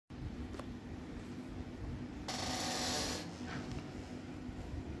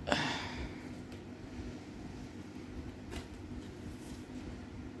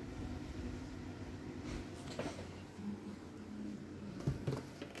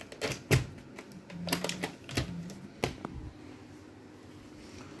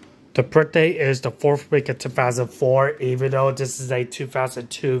The birthday is the 4th week of 2004, even though this is a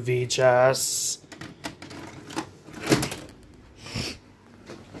 2002 VHS.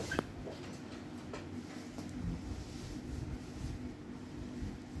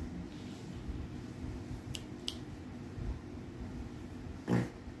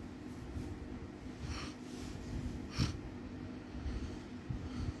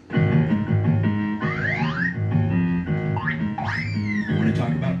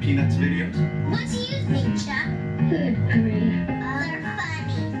 Talk about Peanuts videos? What do you think, Chuck? Good grief. They're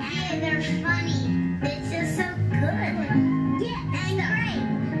funny. Yeah, they're funny. It's just so good. Yeah, and great.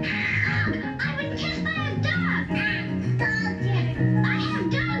 I've been kissed by a dog. Dog germs. I have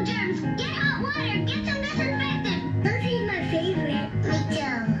dog germs. Get hot water. Get some disinfectant. Those are my favorite. Me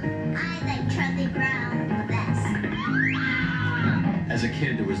too. I like Charlie Brown the best. As a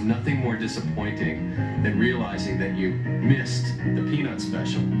kid, there was nothing more disappointing than realizing that you missed the Peanuts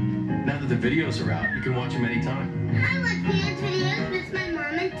special. Now that the videos are out, you can watch them anytime. I watch Peanuts videos with my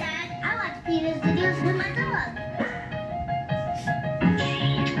mom and dad. I watch Peanuts videos with my dog.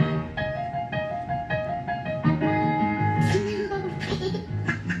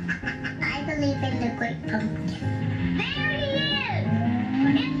 I believe in the Great Pumpkin. There he is!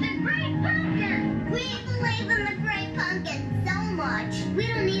 It's the Great Pumpkin! We believe in the Great Pumpkin so much. We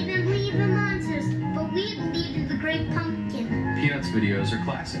don't even believe in monsters, but we believe in the Great Pumpkin. Peanuts videos are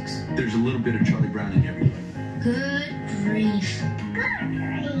classics. There's a little bit of Charlie Brown in everybody. Good grief. Good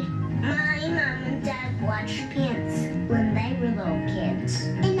grief. My mom and dad watched Peanuts when they were little kids.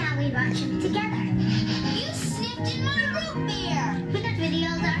 And now we watch them together. You sniffed in my root beer! Peanut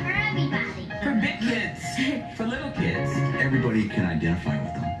videos are for everybody. For big kids. For little kids. Everybody can identify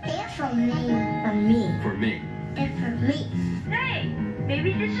with them. They're for me. For me. For me. They're for me. Hey,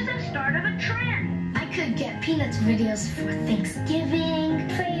 maybe this is the start of a trend. I could get Peanuts videos for Thanksgiving,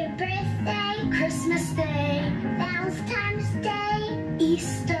 for your birthday, Christmas Day, Valentine's Day,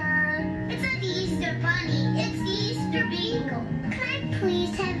 Easter. It's not the Easter Bunny, it's the Easter Beagle. Can I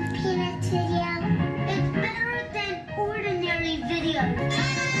please have a Peanuts video? It's better than ordinary videos. It's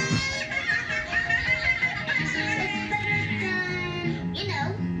better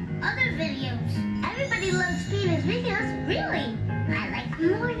than, other videos. Everybody loves Peanuts videos, really. I like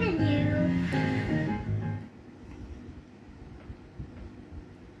more than you.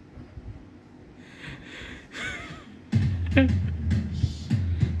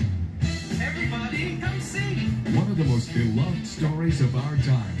 Everybody, come see! One of the most beloved stories of our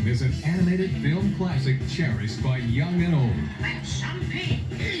time is an animated film classic cherished by young and old. That champagne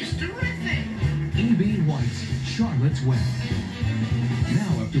is terrific! E.B. White's Charlotte's Web.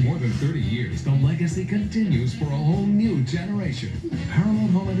 Now, after more than 30 years, the legacy continues for a whole new generation.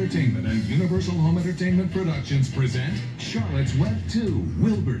 Paramount Home Entertainment and Universal Home Entertainment Productions present Charlotte's Web 2,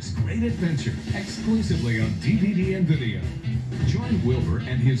 Wilbur's Great Adventure, exclusively on DVD and video. Join Wilbur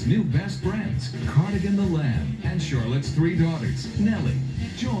and his new best friends, Cardigan the Lamb, and Charlotte's 3 daughters, Nellie,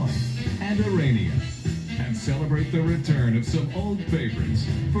 Joy, and Urania. And celebrate the return of some old favorites,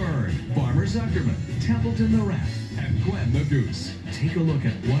 Fern, Farmer Zuckerman, Templeton the Rat, and Gwen the Goose. Take a look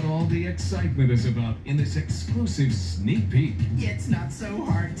at what all the excitement is about in this exclusive sneak peek. It's not so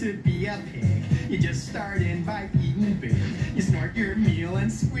hard to be a pig. You just start in by eating big. You snort your meal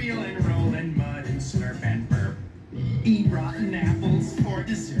and squeal and roll in mud and slurp and burp. Eat rotten apples for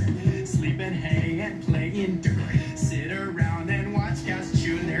dessert. Sleep in hay and play in dirt. Sit around and watch cows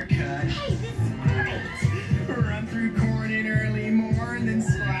chewing their cud. Hey, this is great. Run through corn in early morn, then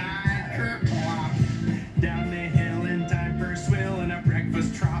slide kerplop down the hill in time for swill in a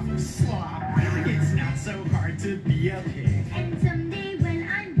breakfast trough of slop. It's not so hard to be a pig. And someday when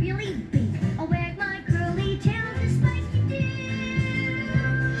I'm really big, I'll wag my curly tail just like you do.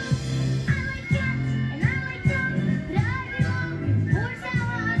 I like cats and I like dogs, but I belong with horse and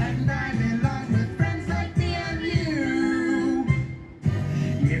hogs. And I belong with friends like me and you.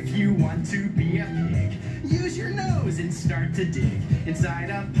 If you want to be a pig, use your nose and start to dig inside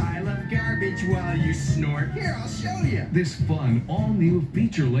a pile of garbage while you snort. Here, I'll show you. This fun, all-new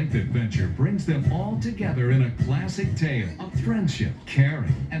feature-length adventure brings them all together in a classic tale of friendship,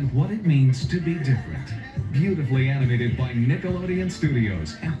 caring, and what it means to be different. Beautifully animated by Nickelodeon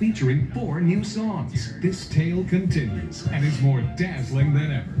Studios and featuring 4 new songs. This tale continues and is more dazzling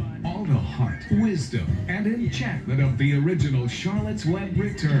than ever. All the heart, wisdom, and enchantment of the original Charlotte's Web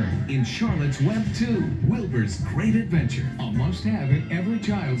return in Charlotte's Web 2, Wilbur's Great Adventure. A must-have in every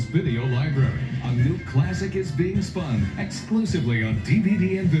child's video library. A new classic is being spun exclusively on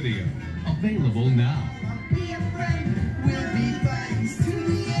DVD and video. Available now. Be a friend, we'll be buddies to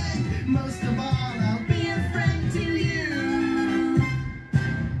the end. Most of all, I'll be a friend to you.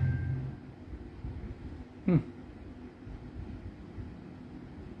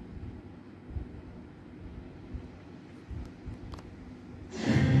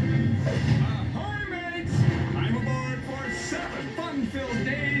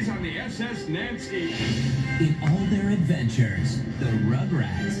 Princess Nancy. In all their adventures, the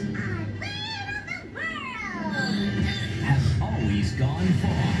Rugrats have always gone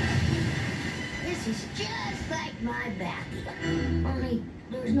far. This is just like my backy. Only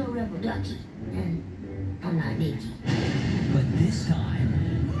there's no rubber ducky. And I'm not Mickey. But this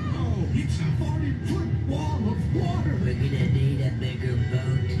time, Oh, it's a 40-foot wall of water. we're gonna need a bigger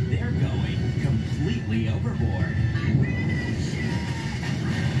boat. They're going completely overboard.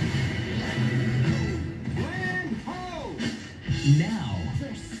 Land ho! Now,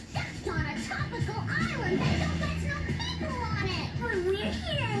 We're stuck on a tropical island that don't no people on it. But we're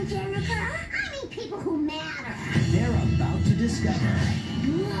here, Angelica. I mean people who matter. they're about to discover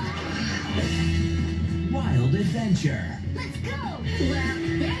wild adventure, Let's go. Well,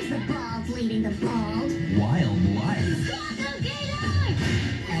 there's the bald leading the bald. wild life, Gator!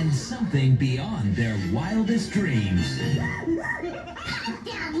 and something beyond their wildest dreams. Down,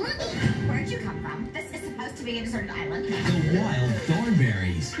 monkey. Where'd you come from? This is supposed to be a deserted island. The wild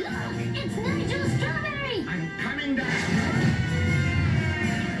thornberries, Look, it's Nigel Strawberry. I'm coming down.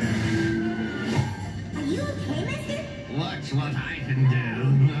 Are you okay, mister? Watch what I can do.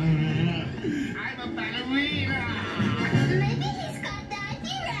 I'm a ballerina. Maybe he's got that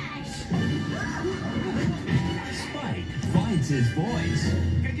rash. Spike finds his voice.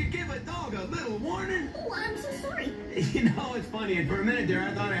 Could you give a dog a little warning? Oh, I'm so sorry. You know, it's funny. For a minute there,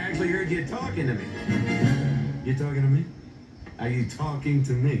 I thought I actually heard you talking to me. You talking to me? Are you talking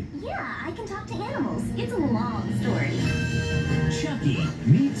to me? Yeah, I can talk to animals. It's a long story. Chucky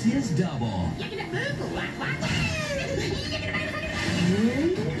meets his double.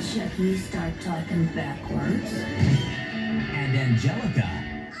 When did Chucky start talking backwards? And Angelica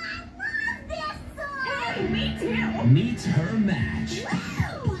I love this song. Hey, me too. meets her match.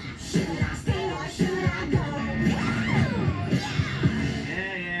 Woo! Should I stay or should I go?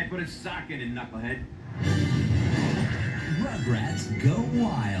 Yeah, put a sock in it, knucklehead. Rugrats Go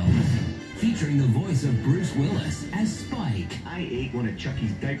Wild. Featuring the voice of Bruce Willis as Spike. I ate one of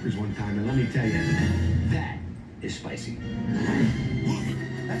Chucky's diapers one time, and let me tell you, that is spicy.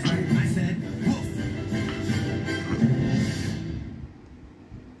 That's right, I said woof.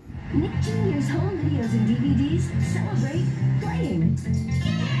 Nick Jr.'s home videos and DVDs celebrate playing.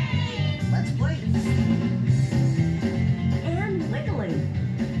 Let's play. And wiggling.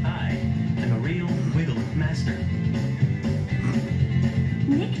 I am a real wiggle master.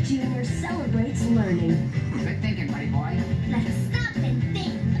 Nick Jr. celebrates learning. Good thinking, buddy boy. Let's stop and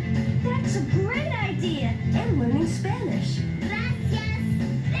think. That's a great idea. And learning Spanish. Gracias.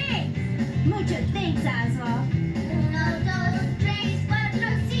 Thanks. Mucho thanks, Oswald. Uno, dos, tres,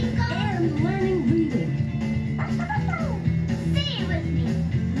 cuatro, cinco. And learning reading. Say it with me.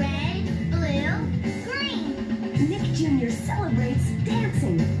 Red, blue, green. Nick Jr. celebrates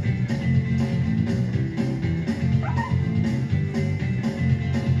dancing.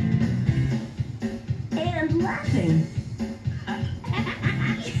 And laughing.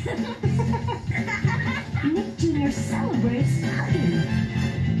 Nick Jr. celebrates hugging.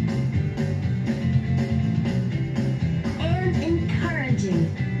 And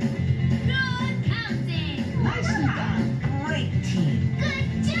encouraging. Good counting. Nicely done. Great team.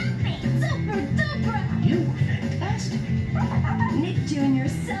 Good jumping. Super duper. You were fantastic. Nick Jr.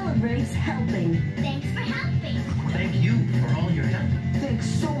 celebrates helping. Thanks for helping. Thank you for all your help. Thanks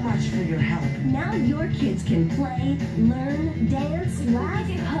so much for your help. Now your kids can play, learn, dance, laugh,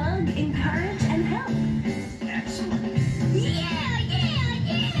 hug, encourage, and help. Excellent. Yeah.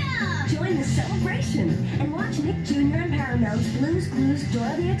 Join the celebration and watch Nick Jr. and Paramount's Blues Clues,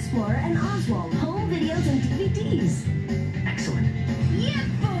 Dora the Explorer, and Oswald home videos and DVDs. Excellent. Yeah,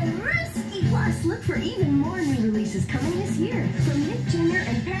 Borusky. Plus, look for even more new releases coming this year from Nick Jr.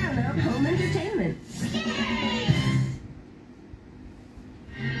 and Paramount Home Entertainment. Yay!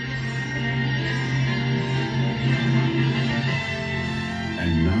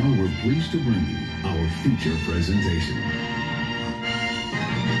 And now we're pleased to bring you our feature presentation.